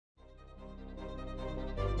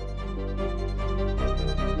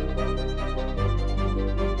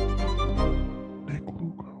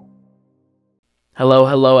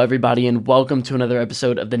Hello, everybody, and welcome to another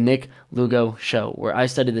episode of the Nick Lugo Show, where I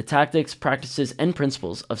study the tactics, practices, and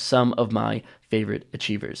principles of some of my favorite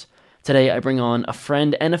achievers. Today, I bring on a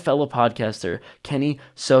friend and a fellow podcaster, Kenny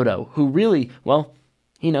Soto, who really,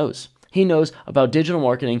 he knows. He knows about digital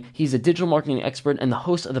marketing. He's a digital marketing expert and the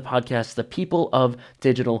host of the podcast, The People of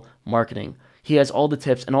Digital Marketing. He has all the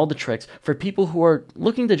tips and all the tricks for people who are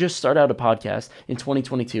looking to just start out a podcast in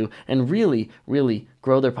 2022 and really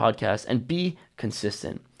grow their podcast and be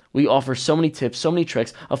consistent. We offer so many tips, so many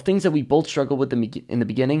tricks of things that we both struggle with in the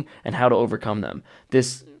beginning and how to overcome them.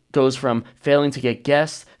 This goes from failing to get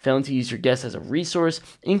guests, failing to use your guests as a resource,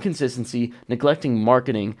 inconsistency, neglecting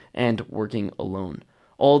marketing, and working alone.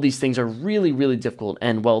 All these things are really difficult,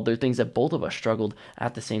 and they're things that both of us struggled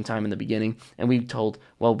at the same time in the beginning, and we're going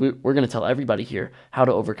to tell everybody here how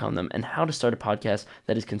to overcome them and how to start a podcast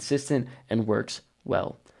that is consistent and works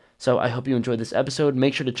well. So I hope you enjoyed this episode.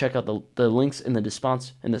 Make sure to check out the links in the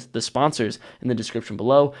sponsors in the description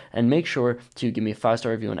below, and make sure to give me a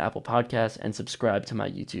 5-star review on Apple Podcasts and subscribe to my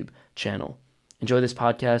YouTube channel. Enjoy this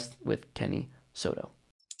podcast with Kenny Soto.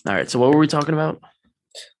 All right, so what were we talking about?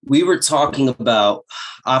 We were talking about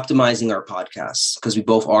optimizing our podcasts because we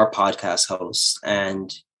both are podcast hosts,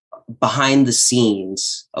 and behind the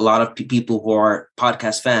scenes, a lot of people who are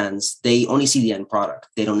podcast fans, they only see the end product.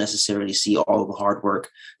 They don't necessarily see all of the hard work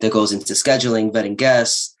that goes into scheduling, vetting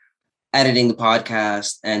guests, editing the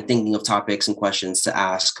podcast, and thinking of topics and questions to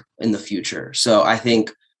ask in the future. So I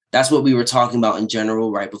think that's what we were talking about in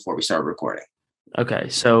general right before we started recording. Okay,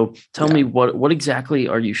 so tell me what exactly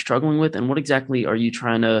are you struggling with, and what exactly are you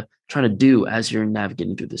trying to do as you're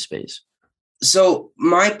navigating through this space? So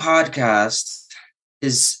my podcast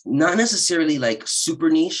is not necessarily like super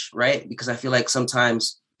niche, right? Because I feel like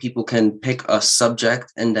sometimes people can pick a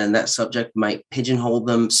subject and then that subject might pigeonhole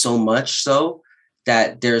them so much so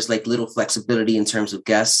that there's like little flexibility in terms of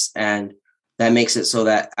guests, and that makes it so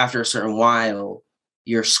that after a certain while,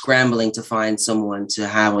 you're scrambling to find someone to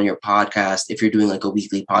have on your podcast if you're doing like a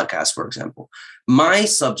weekly podcast, for example. My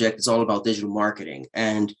subject is all about digital marketing.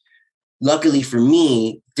 And luckily for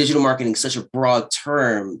me, digital marketing is such a broad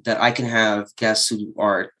term that I can have guests who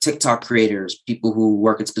are TikTok creators, people who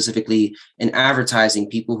work specifically in advertising,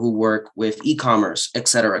 people who work with e-commerce, et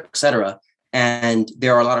cetera, et cetera. And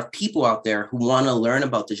there are a lot of people out there who want to learn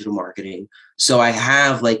about digital marketing. So I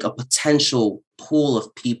have like a potential pool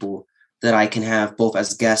of people that I can have both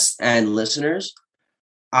as guests and listeners.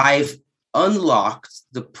 I've unlocked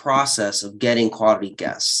the process of getting quality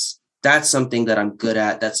guests. That's something that I'm good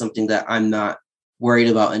at. That's something that I'm not worried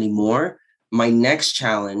about anymore. My next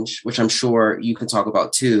challenge, which I'm sure you can talk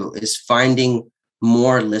about too, is finding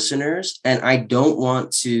more listeners. And I don't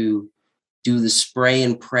want to do the spray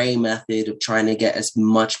and pray method of trying to get as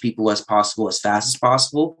much people as possible, as fast as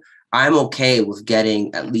possible. I'm okay with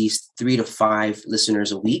getting at least 3 to 5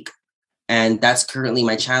 listeners a week. And that's currently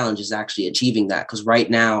my challenge, is actually achieving that. Because right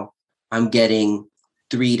now I'm getting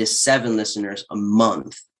 3 to 7 listeners a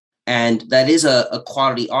month. And that is a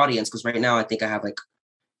quality audience, because right now I think I have like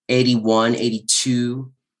 81, 82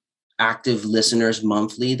 active listeners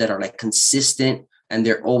monthly that are like consistent, and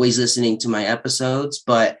they're always listening to my episodes.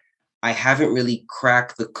 But I haven't really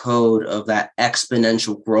cracked the code of that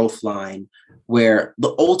exponential growth line, where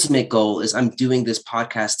the ultimate goal is I'm doing this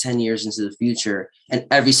podcast 10 years into the future, and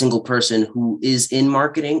every single person who is in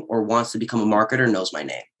marketing or wants to become a marketer knows my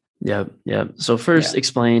name. Yeah. So first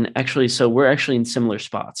explain, so we're actually in similar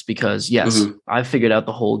spots, because yes, I've figured out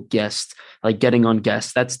the whole guest, like getting on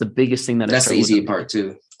guests. That's the biggest thing that's the easy part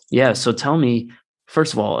too. Yeah. So tell me,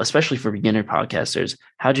 first of all, especially for beginner podcasters,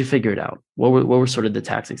 how'd you figure it out? What were sort of the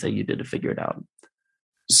tactics that you did to figure it out?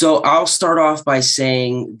 So I'll start off by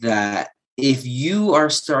saying that if you are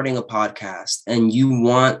starting a podcast and you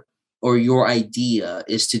want, or your idea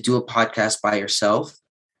is to do a podcast by yourself,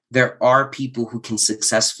 there are people who can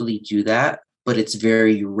successfully do that, but it's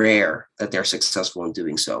very rare that they're successful in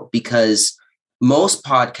doing so, because most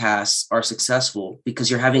podcasts are successful because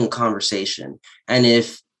you're having a conversation. And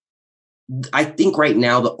I think right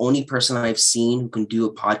now, the only person I've seen who can do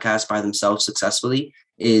a podcast by themselves successfully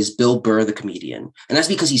is Bill Burr, the comedian. And that's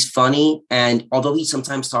because he's funny. And although he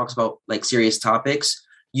sometimes talks about like serious topics,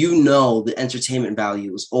 the entertainment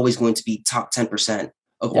value is always going to be top 10%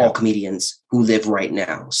 of all comedians who live right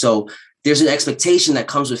now. So there's an expectation that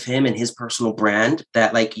comes with him and his personal brand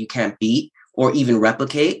that like you can't beat or even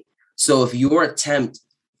replicate. So if your attempt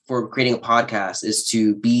for creating a podcast is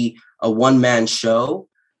to be a one-man show,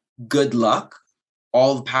 good luck,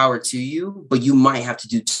 all the power to you, but you might have to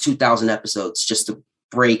do 2,000 episodes just to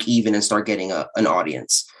break even and start getting an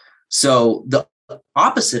audience. So the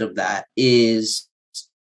opposite of that is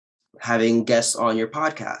having guests on your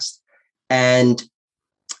podcast. And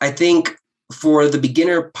I think for the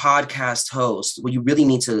beginner podcast host, what you really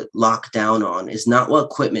need to lock down on is not what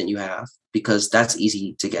equipment you have, because that's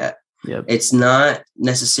easy to get. Yep. It's not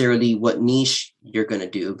necessarily what niche you're going to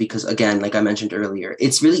do, because again, like I mentioned earlier,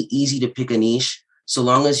 it's really easy to pick a niche so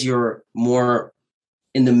long as you're more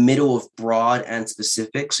in the middle of broad and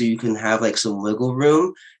specific, so you can have like some wiggle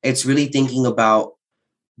room. It's really thinking about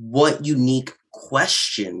what unique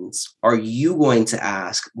questions are you going to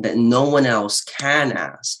ask that no one else can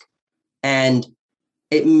ask. And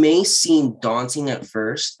it may seem daunting at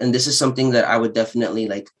first, and this is something that I would definitely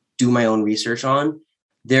like do my own research on.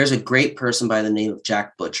 There's a great person by the name of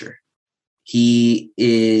Jack Butcher. He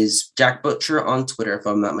is Jack Butcher on Twitter, if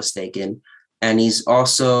I'm not mistaken. And he's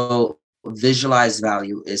also Visualize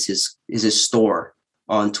Value is his store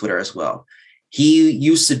on Twitter as well. He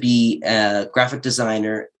used to be a graphic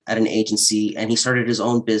designer at an agency, and he started his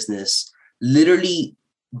own business, literally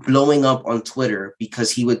blowing up on Twitter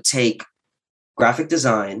because he would take graphic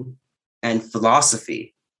design and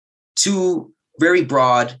philosophy, two very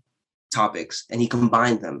broad topics, and he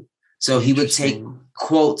combined them. So he would take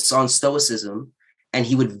quotes on Stoicism and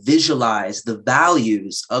he would visualize the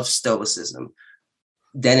values of Stoicism.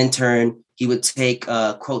 Then in turn, he would take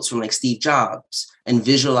quotes from like Steve Jobs and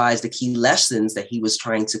visualize the key lessons that he was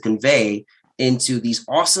trying to convey into these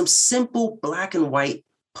awesome, simple black and white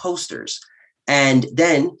posters. And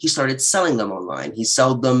then he started selling them online. He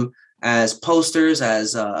sold them as posters,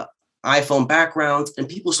 as iPhone backgrounds, and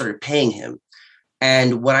people started paying him.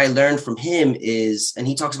 And what I learned from him is, and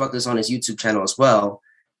he talks about this on his YouTube channel as well,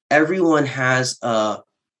 everyone has a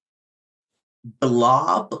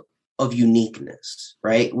blob of uniqueness,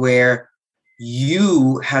 right? Where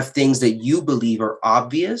you have things that you believe are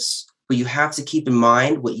obvious, but you have to keep in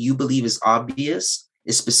mind what you believe is obvious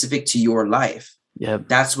is specific to your life. Yep.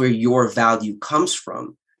 That's where your value comes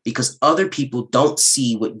from, because other people don't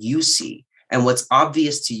see what you see. And what's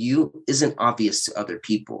obvious to you isn't obvious to other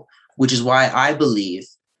people, which is why I believe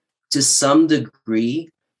to some degree,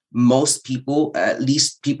 most people, at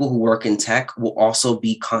least people who work in tech, will also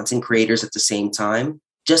be content creators at the same time,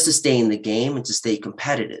 just to stay in the game and to stay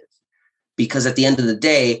competitive. Because at the end of the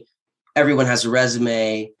day, everyone has a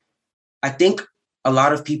resume. I think a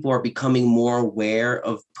lot of people are becoming more aware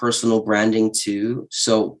of personal branding too.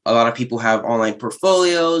 So a lot of people have online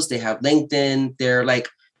portfolios, they have LinkedIn. They're like,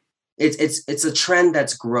 it's a trend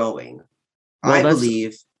that's growing. Well, I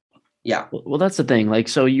believe. Yeah. Well, that's the thing. Like,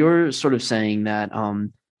 so you're sort of saying that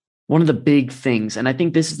one of the big things, and I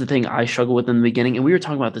think this is the thing I struggle with in the beginning, and we were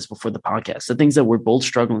talking about this before the podcast, the things that we're both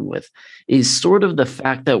struggling with is sort of the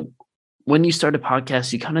fact that when you start a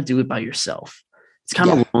podcast, you kind of do it by yourself. It's kind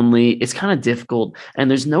of lonely. It's kind of difficult, and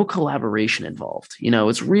there's no collaboration involved. You know,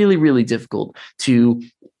 it's really, really difficult to,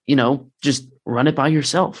 you know, just run it by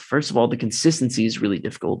yourself. First of all, the consistency is really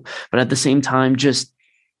difficult, but at the same time, just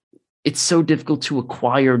it's so difficult to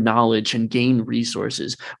acquire knowledge and gain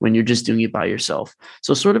resources when you're just doing it by yourself.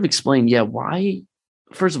 So sort of explain, why,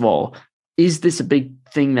 first of all, is this a big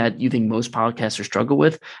thing that you think most podcasters struggle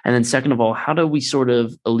with? And then second of all, how do we sort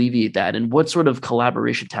of alleviate that? And what sort of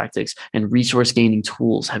collaboration tactics and resource gaining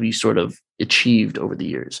tools have you sort of achieved over the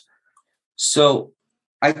years? So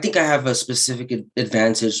I think I have a specific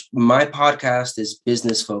advantage. My podcast is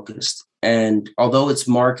business focused. And although it's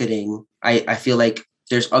marketing, I feel like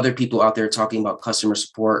there's other people out there talking about customer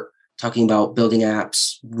support, talking about building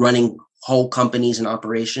apps, running whole companies in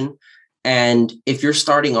operation. And if you're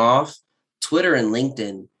starting off, Twitter and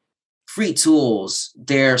LinkedIn, free tools,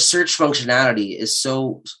 their search functionality is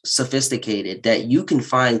so sophisticated that you can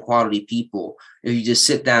find quality people if you just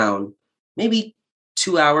sit down, maybe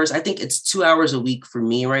 2 hours. I think it's 2 hours a week for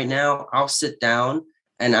me right now. I'll sit down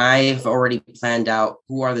and I've already planned out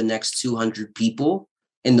who are the next 200 people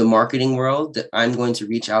in the marketing world that I'm going to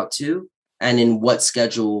reach out to, and in what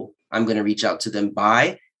schedule I'm going to reach out to them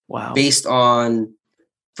by. Wow. Based on,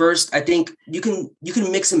 first, I think you can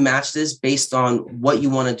mix and match this based on what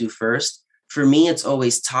you want to do first. For me, it's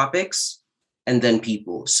always topics and then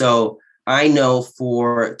people. So I know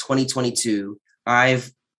for 2022, I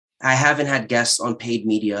haven't had guests on paid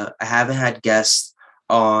media. I haven't had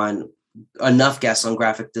enough guests on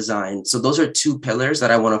graphic design. So those are two pillars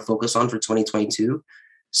that I want to focus on for 2022.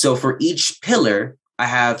 So for each pillar, I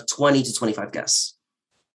have 20 to 25 guests.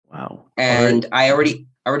 Wow. And I already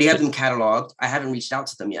have them cataloged. I haven't reached out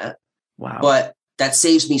to them yet. Wow. But that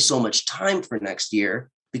saves me so much time for next year,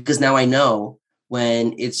 because now I know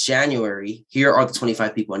when it's January, here are the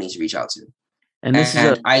 25 people I need to reach out to. And this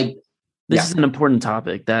is an important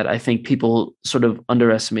topic that I think people sort of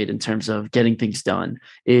underestimate in terms of getting things done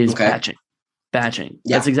is batching. Batching.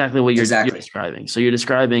 Yeah, That's exactly what you're exactly. describing. So you're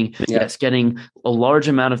describing, Yeah. yes, getting a large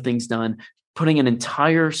amount of things done, putting an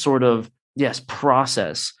entire sort of, yes,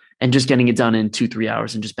 process and just getting it done in 2-3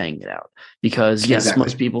 hours and just banging it out. Because yes, Exactly.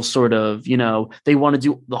 most people sort of, they want to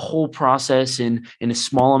do the whole process in a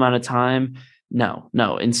small amount of time. No.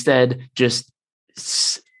 Instead, just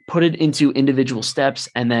put it into individual steps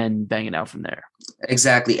and then bang it out from there.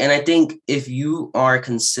 Exactly. And I think if you are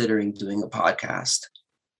considering doing a podcast,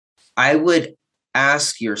 I would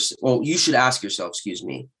you should ask yourself, excuse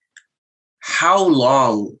me, how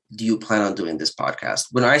long do you plan on doing this podcast?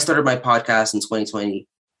 When I started my podcast in 2020,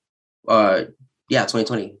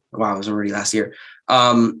 2020. Wow, it was already last year.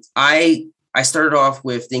 I started off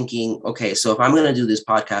with thinking, okay, so if I'm going to do this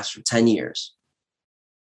podcast for 10 years,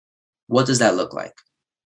 what does that look like?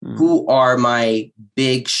 Who are my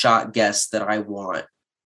big shot guests that I want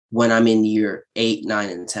when I'm in year 8, 9,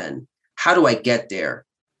 and 10? How do I get there?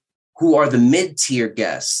 Who are the mid-tier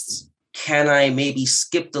guests? Can I maybe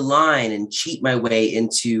skip the line and cheat my way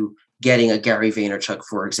into getting a Gary Vaynerchuk,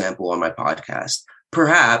 for example, on my podcast?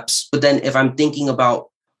 Perhaps, but then if I'm thinking about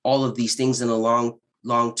all of these things in a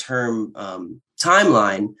long-term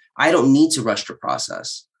timeline, I don't need to rush the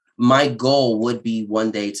process. My goal would be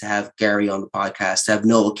one day to have Gary on the podcast, to have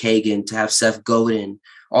Noah Kagan, to have Seth Godin,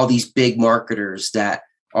 all these big marketers that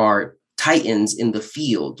are titans in the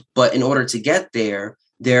field. But in order to get there,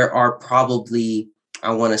 there are probably,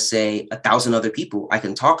 I want to say, 1,000 other people I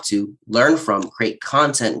can talk to, learn from, create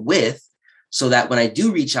content with, so that when I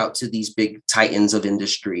do reach out to these big titans of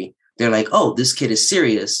industry, they're like, oh, this kid is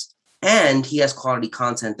serious and he has quality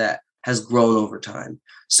content that has grown over time.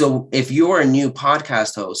 So if you're a new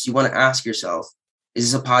podcast host, you want to ask yourself,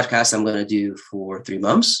 is this a podcast I'm going to do for 3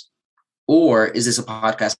 months? Or is this a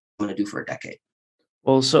podcast I'm going to do for a decade?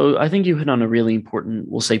 Well, so I think you hit on a really important,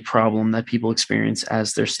 we'll say, problem that people experience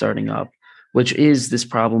as they're starting up, which is this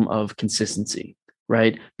problem of consistency,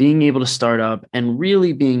 right? Being able to start up and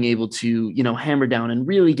really being able to, hammer down and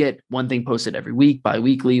really get one thing posted every week,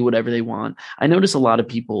 bi-weekly, whatever they want. I notice a lot of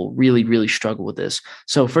people really, really struggle with this.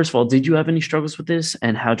 So first of all, did you have any struggles with this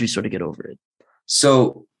and how'd you sort of get over it?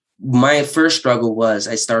 So my first struggle was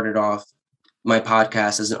I started off my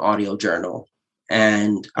podcast as an audio journal.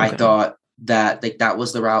 And I thought that that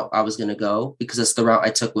was the route I was going to go because it's the route I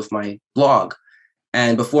took with my blog.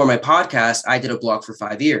 And before my podcast, I did a blog for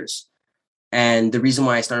 5 years. And the reason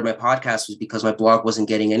why I started my podcast was because my blog wasn't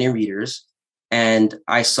getting any readers. And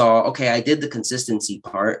I saw, okay, I did the consistency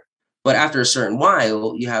part, but after a certain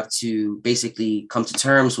while, you have to basically come to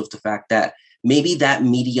terms with the fact that maybe that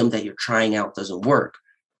medium that you're trying out doesn't work.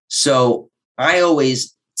 So I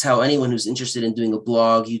always tell anyone who's interested in doing a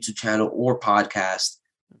blog, YouTube channel, or podcast,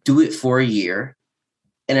 do it for a year.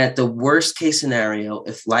 And at the worst case scenario,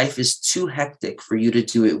 if life is too hectic for you to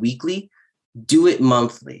do it weekly, do it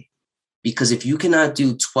monthly. Because if you cannot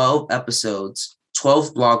do 12 episodes,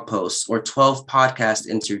 12 blog posts, or 12 podcast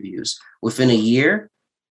interviews within a year,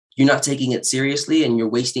 you're not taking it seriously and you're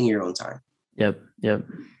wasting your own time. Yep.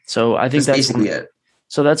 So I think that's basically it.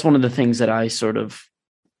 So that's one of the things that I sort of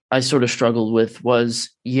struggled with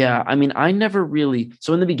was, I never really,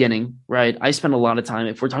 so in the beginning, right, I spent a lot of time,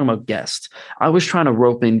 if we're talking about guests, I was trying to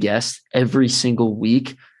rope in guests every single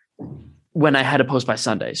week when I had to post by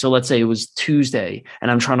Sunday. So let's say it was Tuesday and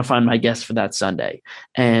I'm trying to find my guest for that Sunday.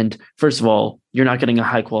 And first of all, you're not getting a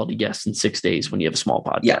high quality guest in 6 days when you have a small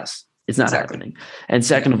podcast. Yeah, it's not happening. And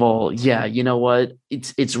second of all, you know what?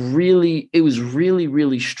 It was really,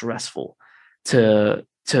 really stressful to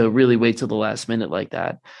really wait till the last minute like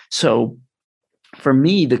that. So for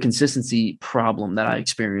me, the consistency problem that I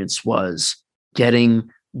experienced was getting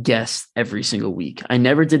guests every single week. I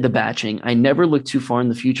never did the batching. I never looked too far in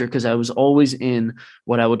the future because I was always in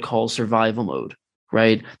what I would call survival mode,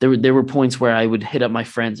 right? There were points where I would hit up my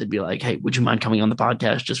friends and be like, hey, would you mind coming on the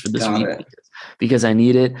podcast just for this week? Because I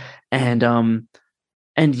need it. And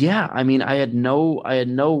I had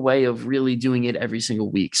no way of really doing it every single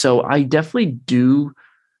week. So I definitely do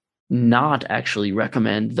not actually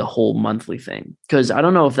recommend the whole monthly thing, because I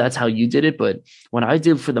don't know if that's how you did it, but when I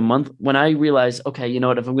did for the month, when I realized, okay, you know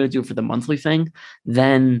what, if I'm going to do it for the monthly thing,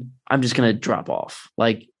 then I'm just going to drop off.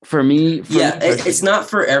 Like for me, it's not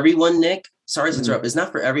for everyone, Nick. Sorry to interrupt. It's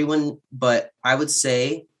not for everyone, but I would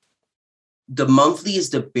say the monthly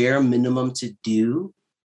is the bare minimum to do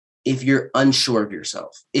if you're unsure of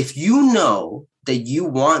yourself. If you know that you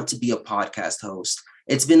want to be a podcast host,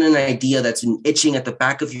 it's been an idea that's been itching at the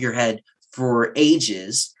back of your head for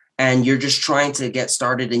ages, and you're just trying to get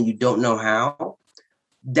started and you don't know how,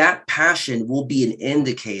 that passion will be an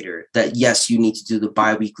indicator that, yes, you need to do the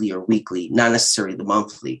bi-weekly or weekly, not necessarily the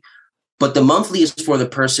monthly. But the monthly is for the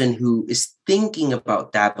person who is thinking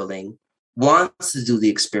about dabbling, wants to do the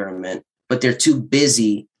experiment, but they're too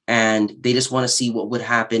busy and they just want to see what would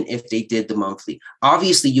happen if they did the monthly.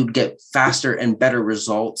 Obviously, you'd get faster and better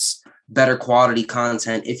results, better quality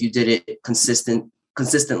content if you did it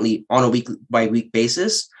consistently on a week by week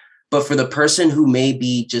basis. But for the person who may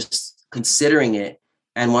be just considering it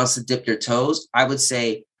and wants to dip their toes, I would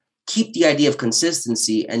say keep the idea of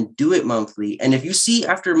consistency and do it monthly. And if you see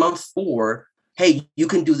after month 4, hey, you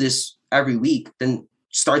can do this every week, then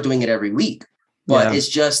start doing it every week. But it's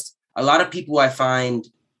just a lot of people I find,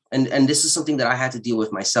 and this is something that I had to deal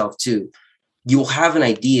with myself too. You'll have an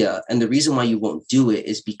idea, and the reason why you won't do it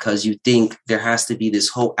is because you think there has to be this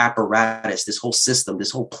whole apparatus, this whole system,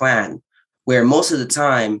 this whole plan, where most of the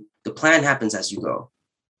time the plan happens as you go.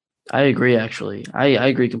 I agree, actually. I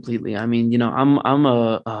agree completely. I mean, I'm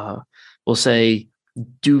a we'll say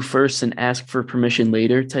do first and ask for permission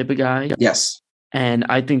later type of guy. Yes. And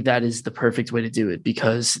I think that is the perfect way to do it,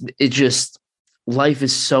 because it just, life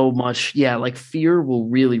is so much, like fear will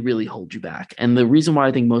really, really hold you back. And the reason why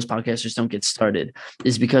I think most podcasters don't get started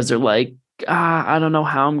is because they're like, I don't know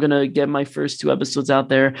how I'm going to get my first 2 episodes out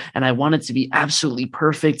there. And I want it to be absolutely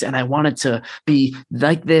perfect. And I want it to be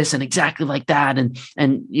like this and exactly like that. And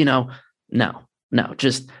no,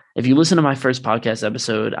 just if you listen to my first podcast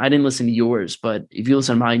episode, I didn't listen to yours, but if you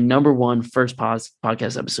listen to my number 1 first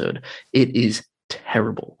podcast episode, it is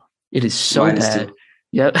terrible. It is so bad.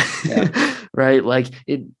 Yep. Yeah. Right. Like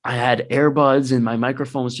I had earbuds and my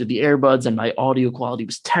microphone was through the earbuds and my audio quality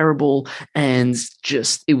was terrible. And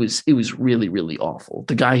just, it was really, really awful.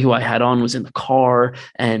 The guy who I had on was in the car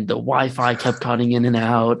and the Wi-Fi kept cutting in and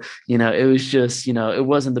out. It was just, it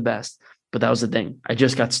wasn't the best, but that was the thing. I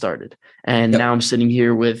just got started. And now I'm sitting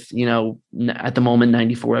here with, at the moment,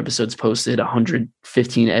 94 episodes posted,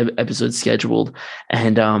 115 episodes scheduled.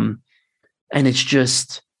 And it's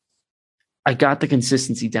just, I got the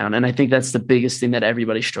consistency down. And I think that's the biggest thing that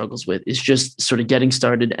everybody struggles with, is just sort of getting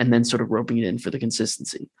started and then sort of roping it in for the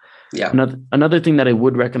consistency. Yeah. Another thing that I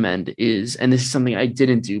would recommend is, and this is something I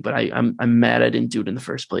didn't do, but I'm mad I didn't do it in the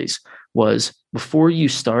first place, was before you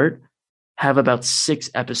start, have about 6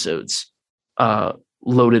 episodes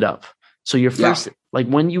loaded up. So your first, like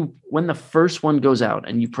when the first one goes out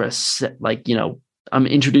and you press, I'm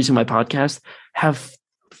introducing my podcast, have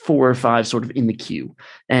 4 or 5 sort of in the queue.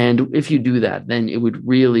 And if you do that, then it would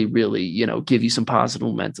really, really, give you some positive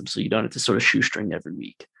momentum, so you don't have to sort of shoestring every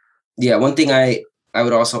week. Yeah. One thing I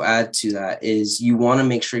would also add to that is you want to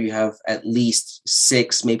make sure you have at least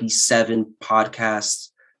 6, maybe 7 podcast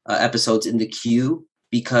episodes in the queue,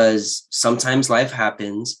 because sometimes life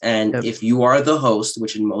happens. And if you are the host,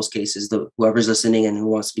 which in most cases, whoever's listening and who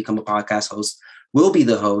wants to become a podcast host will be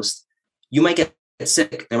the host, you might get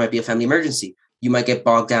sick. There might be a family emergency. You might get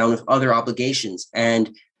bogged down with other obligations.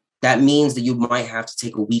 And that means that you might have to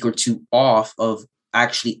take a week or 2 off of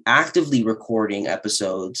actually actively recording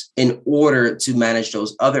episodes in order to manage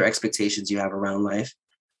those other expectations you have around life.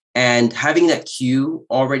 And having that queue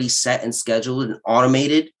already set and scheduled and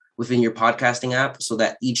automated within your podcasting app, so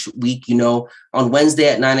that each week, on Wednesday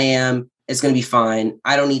at 9 a.m., it's going to be fine.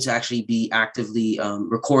 I don't need to actually be actively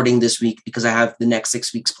recording this week because I have the next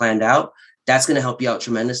 6 weeks planned out. That's going to help you out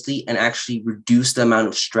tremendously and actually reduce the amount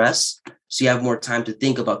of stress, so you have more time to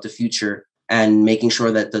think about the future and making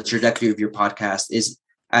sure that the trajectory of your podcast is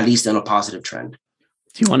at least on a positive trend.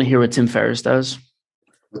 Do you want to hear what Tim Ferriss does?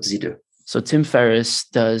 What does he do? So Tim Ferriss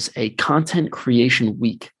does a content creation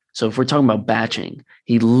week. So if we're talking about batching,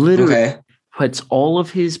 he literally puts all of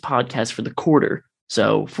his podcasts for the quarter,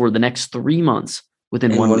 so for the next 3 months,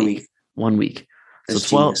 within 1 week. 1 week.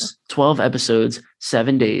 So 12 episodes,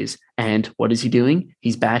 7 days. And what is he doing?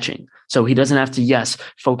 He's batching. So he doesn't have to,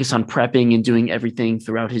 focus on prepping and doing everything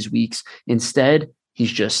throughout his weeks. Instead,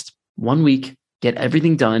 he's just 1 week, get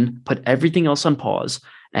everything done, put everything else on pause,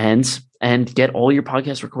 and get all your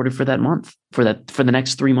podcasts recorded for that month, for the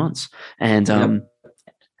next 3 months. And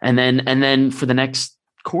then for the next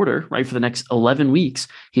quarter, right, for the next 11 weeks,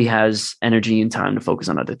 he has energy and time to focus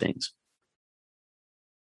on other things.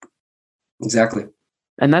 Exactly.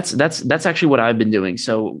 And that's actually what I've been doing.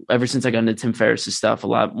 So ever since I got into Tim Ferriss's stuff a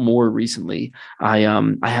lot more recently, I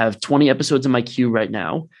have 20 episodes in my queue right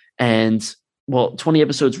now, and 20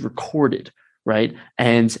 episodes recorded, right?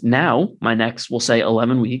 And now my next, we'll say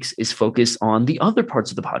 11 weeks, is focused on the other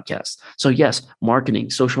parts of the podcast. So yes,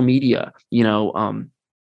 marketing, social media,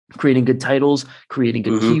 creating good titles, creating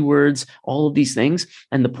good Mm-hmm. keywords, all of these things.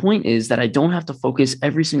 And the point is that I don't have to focus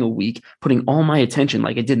every single week putting all my attention,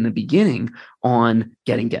 like I did in the beginning, on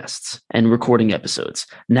getting guests and recording episodes.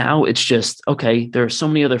 Now it's just, okay, there are so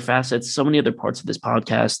many other facets, so many other parts of this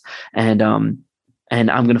podcast. And I'm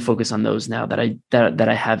going to focus on those now that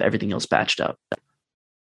I have everything else batched up.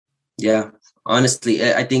 Yeah. Honestly,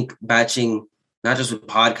 I think batching, not just with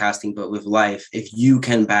podcasting, but with life, if you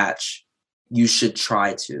can batch, you should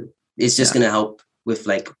try to. It's just going to help with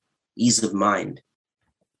like ease of mind,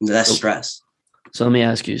 less stress. So let me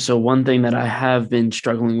ask you. So one thing that I have been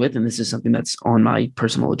struggling with, and this is something that's on my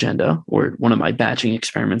personal agenda or one of my batching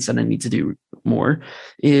experiments that I need to do more,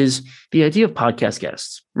 is the idea of podcast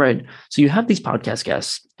guests, right? So you have these podcast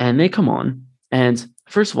guests and they come on, and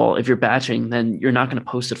first of all, if you're batching, then you're not going to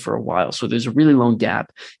post it for a while. So there's a really long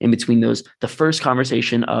gap in between those, the first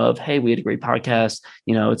conversation of, hey, we had a great podcast,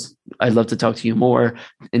 I'd love to talk to you more,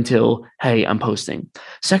 until, hey, I'm posting.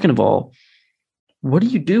 Second of all, what do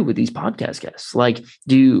you do with these podcast guests? Like,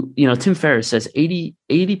 Tim Ferriss says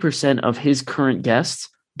 80% of his current guests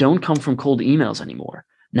don't come from cold emails anymore.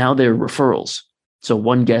 Now they're referrals. So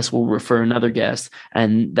one guest will refer another guest,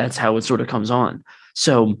 and that's how it sort of comes on.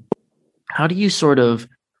 So how do you sort of,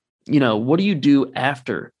 what do you do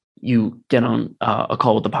after you get on a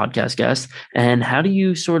call with the podcast guest? And how do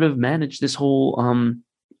you sort of manage this whole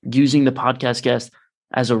using the podcast guest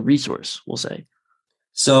as a resource, we'll say?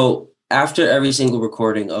 So after every single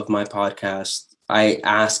recording of my podcast, I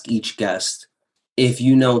ask each guest, if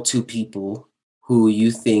you know two people who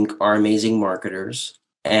you think are amazing marketers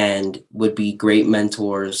and would be great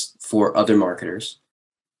mentors for other marketers,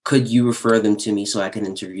 could you refer them to me so I can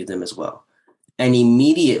interview them as well? And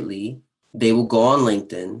immediately they will go on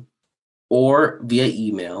LinkedIn or via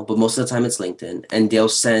email, but most of the time it's LinkedIn, and they'll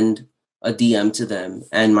send a DM to them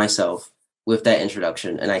and myself with that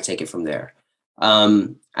introduction, and I take it from there.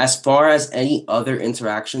 As far as any other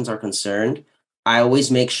interactions are concerned, I always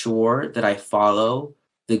make sure that I follow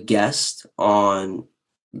the guest on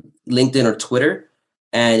LinkedIn or Twitter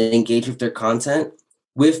and engage with their content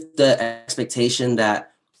with the expectation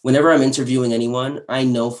that whenever I'm interviewing anyone, I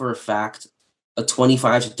know for a fact a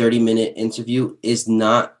 25 to 30-minute interview is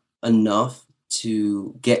not enough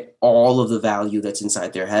to get all of the value that's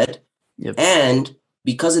inside their head. Yep. And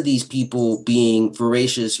because of these people being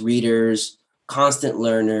voracious readers, constant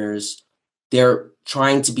learners, they're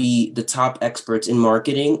trying to be the top experts in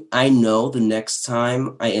marketing. I know the next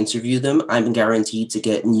time I interview them, I'm guaranteed to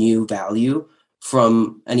get new value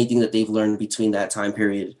from anything that they've learned between that time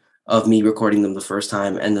period of me recording them the first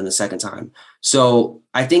time and then the second time. So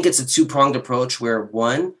I think it's a two-pronged approach where,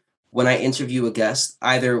 one, when I interview a guest,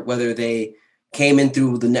 either whether they came in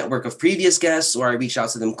through the network of previous guests or I reach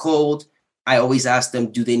out to them cold, I always ask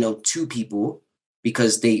them, do they know two people?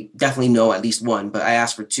 Because they definitely know at least one, but I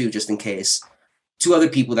ask for two just in case. Two other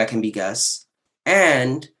people that can be guests.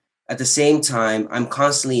 And at the same time, I'm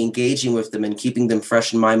constantly engaging with them and keeping them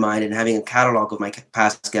fresh in my mind and having a catalog of my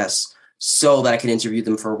past guests so that I can interview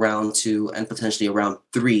them for round 2 and potentially round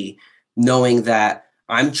 3, knowing that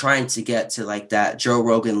I'm trying to get to like that Joe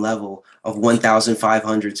Rogan level of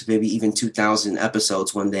 1,500 to maybe even 2,000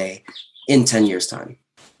 episodes one day in 10 years' time.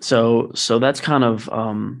 So that's kind of,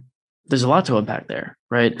 there's a lot to unpack there,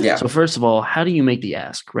 right? Yeah. So first of all, how do you make the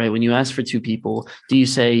ask, right? When you ask for two people, do you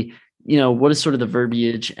say, what is sort of the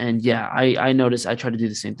verbiage? And yeah, I notice I try to do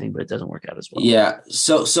the same thing, but it doesn't work out as well. Yeah.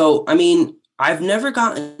 So I mean, I've never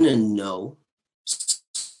gotten a no.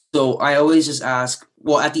 So I always just ask,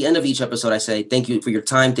 well, at the end of each episode, I say, thank you for your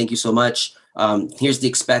time. Thank you so much. Here's the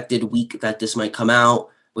expected week that this might come out,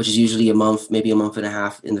 which is usually a month, maybe a month and a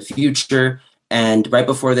half in the future. And right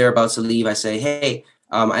before they're about to leave, I say, hey,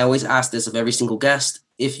 I always ask this of every single guest.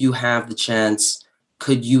 If you have the chance,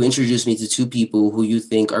 could you introduce me to two people who you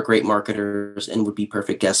think are great marketers and would be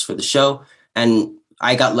perfect guests for the show? And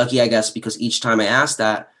I got lucky, I guess, because each time I asked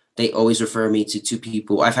that, they always refer me to two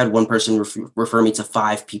people. I've had one person refer me to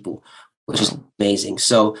 5 people, which is amazing.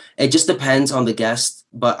 So it just depends on the guest.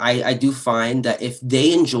 But I do find that if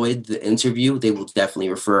they enjoyed the interview, they will definitely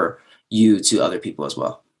refer you to other people as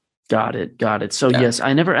well. Got it. So yes,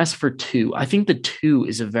 I never asked for 2. I think the 2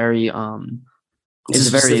 is a very it's a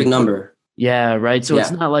specific number. Yeah, right. So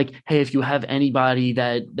it's not like, hey, if you have anybody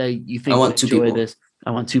that you think would enjoy this, I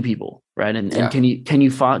want 2 people, right? And can you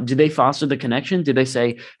do they foster the connection? Do they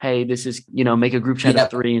say, hey, this is, make a group chat of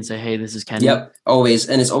 3 and say, hey, this is Kenny? Yep, always.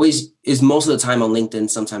 And it's always is most of the time on LinkedIn,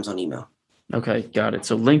 sometimes on email. Okay, got it.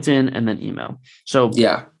 So LinkedIn and then email. So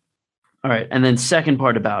yeah. All right. And then second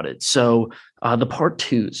part about it. So the part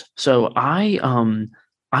 2s. So I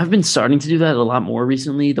I've been starting to do that a lot more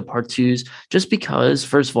recently, the part twos, just because,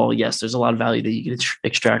 first of all, yes, there's a lot of value that you can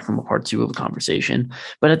extract from a part two of a conversation.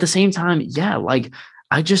 But at the same time, yeah, like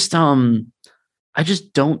I just I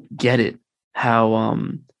just don't get it how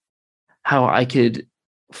I could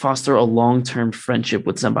foster a long-term friendship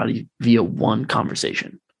with somebody via one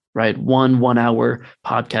conversation, right? One hour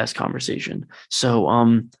podcast conversation.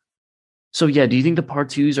 So yeah, do you think the part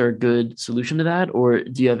twos are a good solution to that, or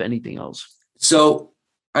do you have anything else? So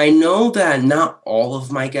I know that not all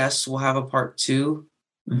of my guests will have a part two,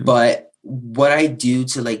 Mhm. but what I do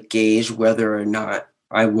to like gauge whether or not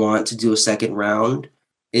I want to do a second round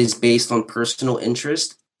is based on personal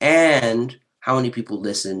interest and how many people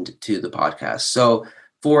listened to the podcast. So,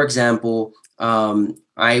 for example,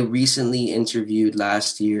 I recently interviewed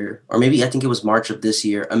last year, or maybe I think it was March of this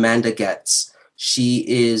year, Amanda Getz. She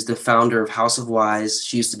is the founder of House of Wise.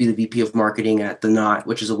 She used to be the VP of marketing at The Knot,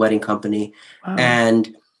 which is a wedding company. Wow.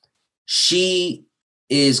 And she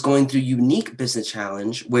is going through unique business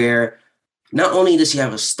challenge where not only does she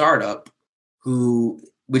have a startup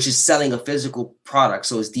which is selling a physical product,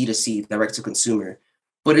 so it's D2C, direct to consumer,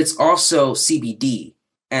 but it's also CBD.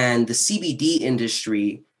 And the CBD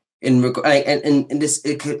industry and this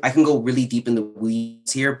I can go really deep in the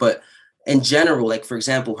weeds here, but in general, like for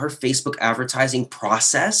example, her Facebook advertising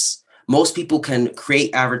process, most people can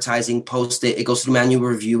create advertising, post it, it goes through manual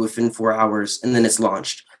review within 4 hours, and then it's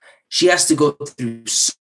launched. She has to go through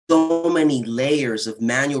so many layers of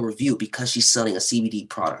manual review because she's selling a CBD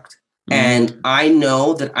product. And Mm. I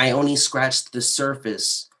know that I only scratched the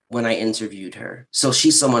surface when I interviewed her. So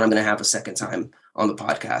she's someone I'm going to have a second time on the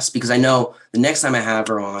podcast because I know the next time I have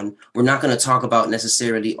her on, we're not going to talk about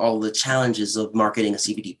necessarily all the challenges of marketing a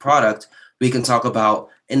CBD product. We can talk about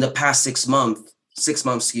in the past 6 months,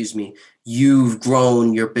 excuse me, you've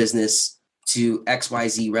grown your business to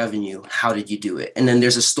XYZ revenue. How did you do it? And then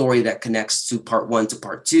there's a story that connects to part one to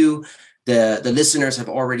part two. The listeners have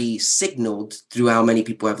already signaled through how many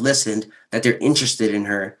people have listened that they're interested in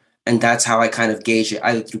her. And that's how I kind of gauge it,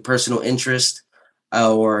 either through personal interest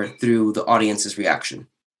or through the audience's reaction.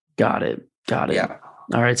 Got it. Got it. Yeah.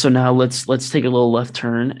 All right. So now let's take a little left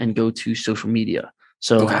turn and go to social media.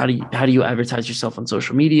 So Okay. how do you advertise yourself on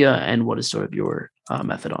social media, and what is sort of your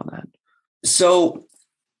method on that? So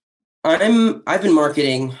I've been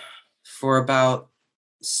marketing for about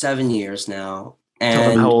 7 years now, Tell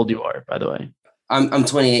them how and old you are, by the way. I'm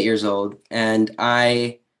 28 years old, and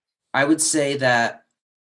I would say that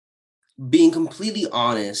being completely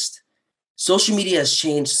honest, social media has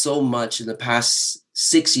changed so much in the past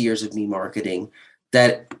 6 years of me marketing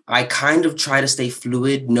that I kind of try to stay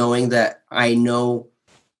fluid, knowing that I know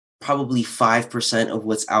probably 5% of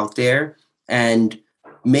what's out there. And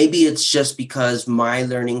maybe it's just because my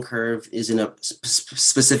learning curve is in a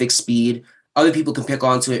specific speed. Other people can pick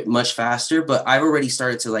onto it much faster, but I've already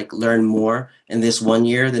started to like learn more in this 1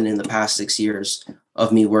 year than in the past 6 years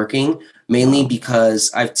of me working, mainly Wow.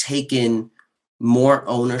 because I've taken more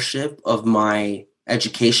ownership of my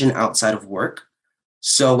education outside of work.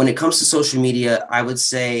 So when it comes to social media, I would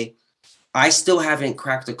say I still haven't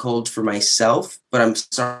cracked the code for myself, but I'm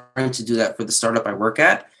starting to do that for the startup I work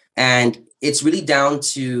at. And it's really down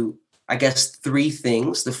to, I guess, three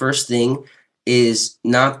things. The first thing is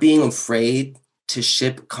not being afraid to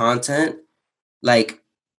ship content. Like,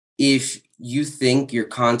 if you think your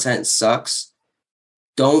content sucks,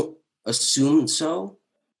 don't assume so.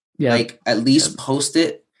 Yep. Like, at Yep. least post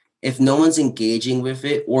it. If no one's engaging with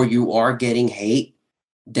it or you are getting hate,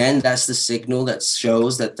 then that's the signal that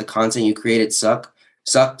shows that the content you created sucked.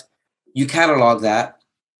 You catalog that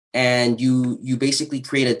and you basically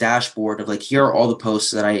create a dashboard of like, here are all the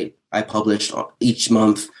posts that I published each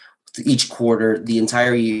month, each quarter, the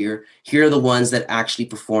entire year. Here are the ones that actually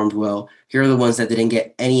performed well. Here are the ones that didn't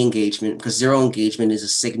get any engagement, because zero engagement is a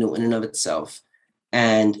signal in and of itself.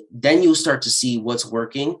 And then you'll start to see what's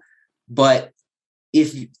working. But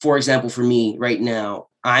if, for example, for me right now,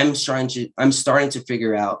 I'm starting to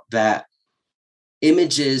figure out that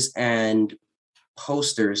images and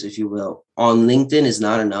posters, if you will, on LinkedIn is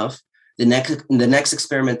not enough. The next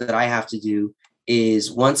experiment that I have to do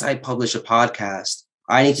is, once I publish a podcast,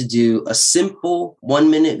 I need to do a simple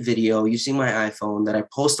 1 minute video using my iPhone that I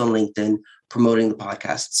post on LinkedIn promoting the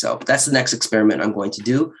podcast itself. That's the next experiment I'm going to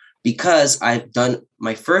do, because I've done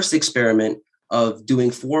my first experiment of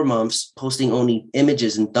doing 4 months posting only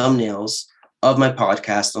images and thumbnails of my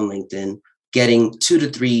podcast on LinkedIn, getting 2 to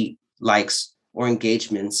 3 likes or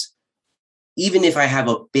engagements, even if I have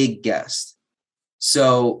a big guest.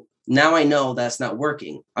 So now I know that's not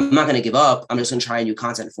working. I'm not going to give up. I'm just going to try a new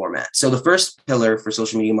content format. So the first pillar for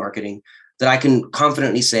social media marketing that I can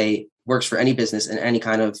confidently say works for any business and any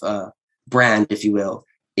kind of brand, if you will,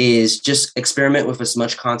 is just experiment with as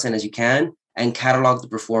much content as you can and catalog the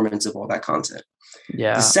performance of all that content. The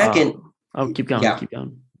Yeah. second, Keep going. yeah. Keep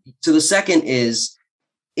going. So the second is,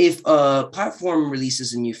 if a platform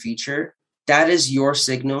releases a new feature, that is your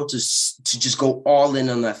signal to just go all in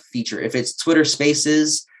on that feature. If it's Twitter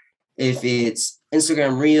Spaces, if it's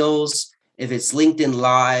Instagram Reels, if it's LinkedIn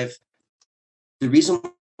Live, the reason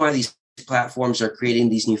why these platforms are creating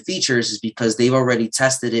these new features is because they've already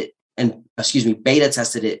tested it and, beta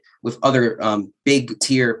tested it with other big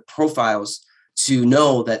tier profiles to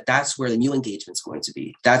know that that's where the new engagement is going to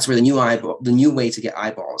be. That's where the new way to get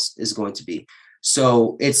eyeballs is going to be.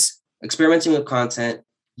 So it's experimenting with content,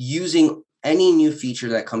 using any new feature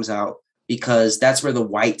that comes out, because that's where the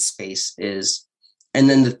white space is. And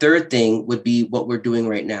then the third thing would be what we're doing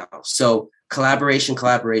right now. So collaboration.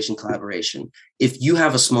 If you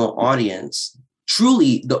have a small audience,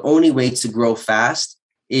 truly the only way to grow fast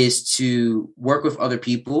is to work with other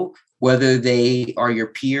people, whether they are your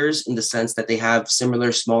peers in the sense that they have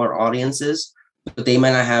similar smaller audiences, but they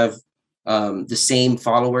might not have the same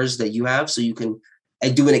followers that you have. So you can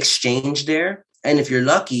do an exchange there. And if you're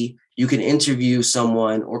lucky, you can interview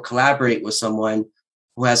someone or collaborate with someone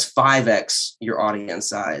who has 5x your audience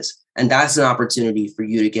size. And that's an opportunity for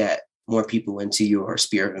you to get more people into your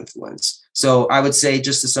sphere of influence. So I would say,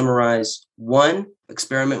 just to summarize, 1,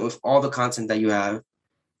 experiment with all the content that you have.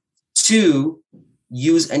 2,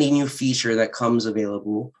 use any new feature that comes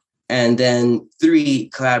available. And then 3,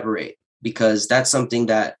 collaborate, because that's something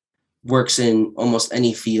that works in almost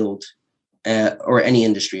any field or any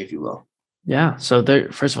industry, if you will. Yeah. So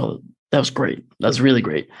first of all, that was great. That's really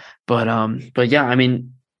great. But yeah, I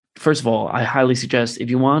mean, first of all, I highly suggest, if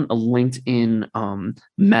you want a LinkedIn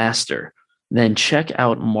master, then check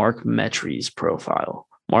out Mark Metri's profile.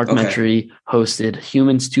 Mark Metri hosted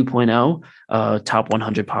Humans 2.0, top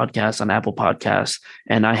 100 podcasts on Apple Podcasts.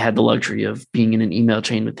 And I had the luxury of being in an email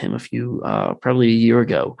chain with him probably a year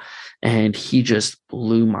ago. And he just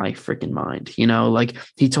blew my freaking mind. Like,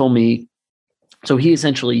 he told me, so he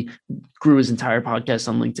essentially grew his entire podcast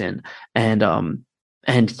on LinkedIn,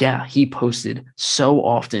 and yeah, he posted so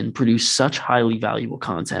often, produced such highly valuable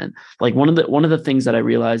content. Like, one of the things that I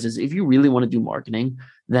realized is, if you really want to do marketing,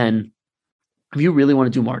 then you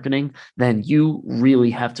really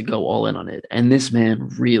have to go all in on it. And this man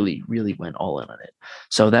really, really went all in on it.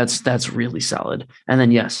 So that's really solid. And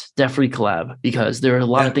then, yes, definitely collab, because there are a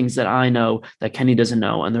lot of things that I know that Kenny doesn't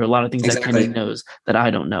know. And there are a lot of things that Kenny knows that I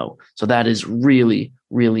don't know. So that is really,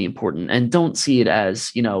 really important. And don't see it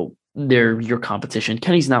as, they're your competition.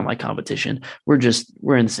 Kenny's not my competition. We're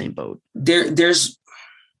in the same boat.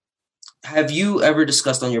 Have you ever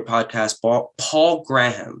discussed on your podcast Paul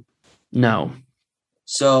Graham? No.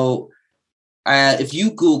 So if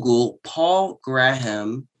you Google Paul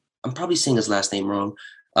Graham, I'm probably saying his last name wrong,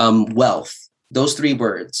 wealth, those 3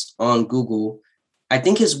 words on Google, I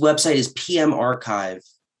think his website is PM Archive.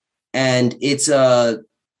 And it's I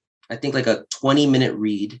think like a 20-minute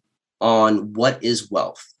read on what is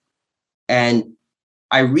wealth. And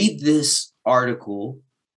I read this article,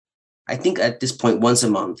 I think at this point, once a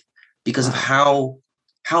month, because of how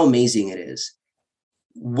amazing it is.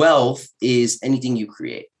 Wealth is anything you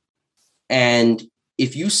create. And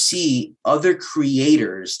if you see other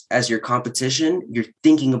creators as your competition, you're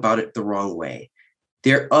thinking about it the wrong way.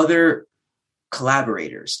 They're other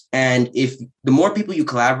collaborators. And if the more people you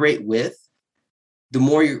collaborate with, the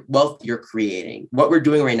more wealth you're creating. What we're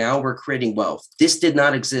doing right now, we're creating wealth. This did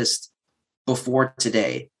not exist before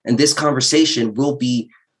today. And this conversation will be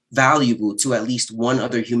valuable to at least one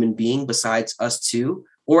other human being besides us two,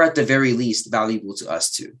 or at the very least valuable to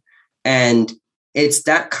us two. And it's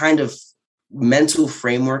that kind of mental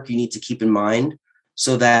framework you need to keep in mind,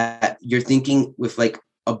 so that you're thinking with like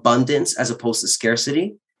abundance as opposed to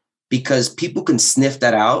scarcity, because people can sniff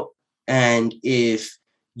that out. And if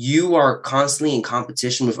you are constantly in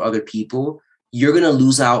competition with other people, you're going to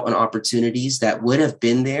lose out on opportunities that would have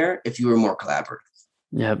been there if you were more collaborative.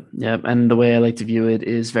 Yep. And the way I like to view it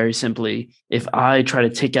is very simply, if I try to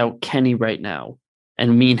take out Kenny right now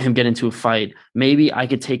and me and him get into a fight, maybe I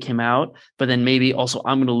could take him out, but then maybe also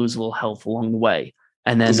I'm going to lose a little health along the way.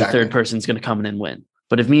 And then the third person's going to come in and win.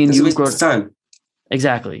 But if me and you grow time.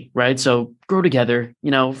 Exactly. Right. So grow together.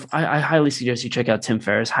 I highly suggest you check out Tim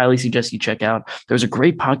Ferriss. Highly suggest you check out. There's a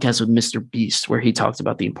great podcast with Mr. Beast where he talks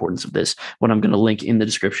about the importance of this, what I'm going to link in the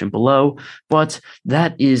description below. But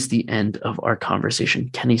that is the end of our conversation.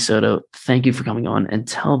 Kenny Soto, thank you for coming on, and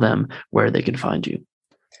tell them where they can find you.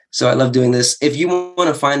 So I love doing this. If you want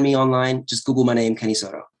to find me online, just Google my name, Kenny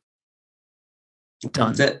Soto.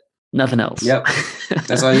 Done. That's it. Nothing else. Yep.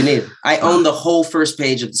 That's all you need. I own the whole first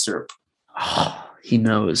page of the syrup. Oh, he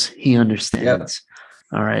knows. He understands.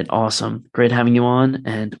 Yep. All right. Awesome. Great having you on,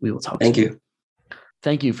 and we will talk Thank soon. you.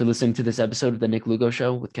 Thank you for listening to this episode of the Nick Lugo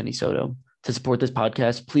Show with Kenny Soto. To support this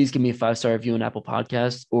podcast, please give me a 5-star review on Apple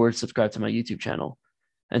Podcasts or subscribe to my YouTube channel.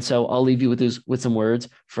 And so I'll leave you with some words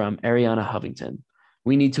from Ariana Huffington.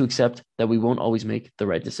 We need to accept that we won't always make the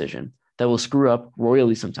right decision, that we'll screw up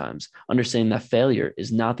royally sometimes, understanding that failure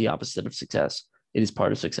is not the opposite of success. It is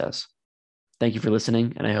part of success. Thank you for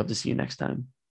listening, and I hope to see you next time.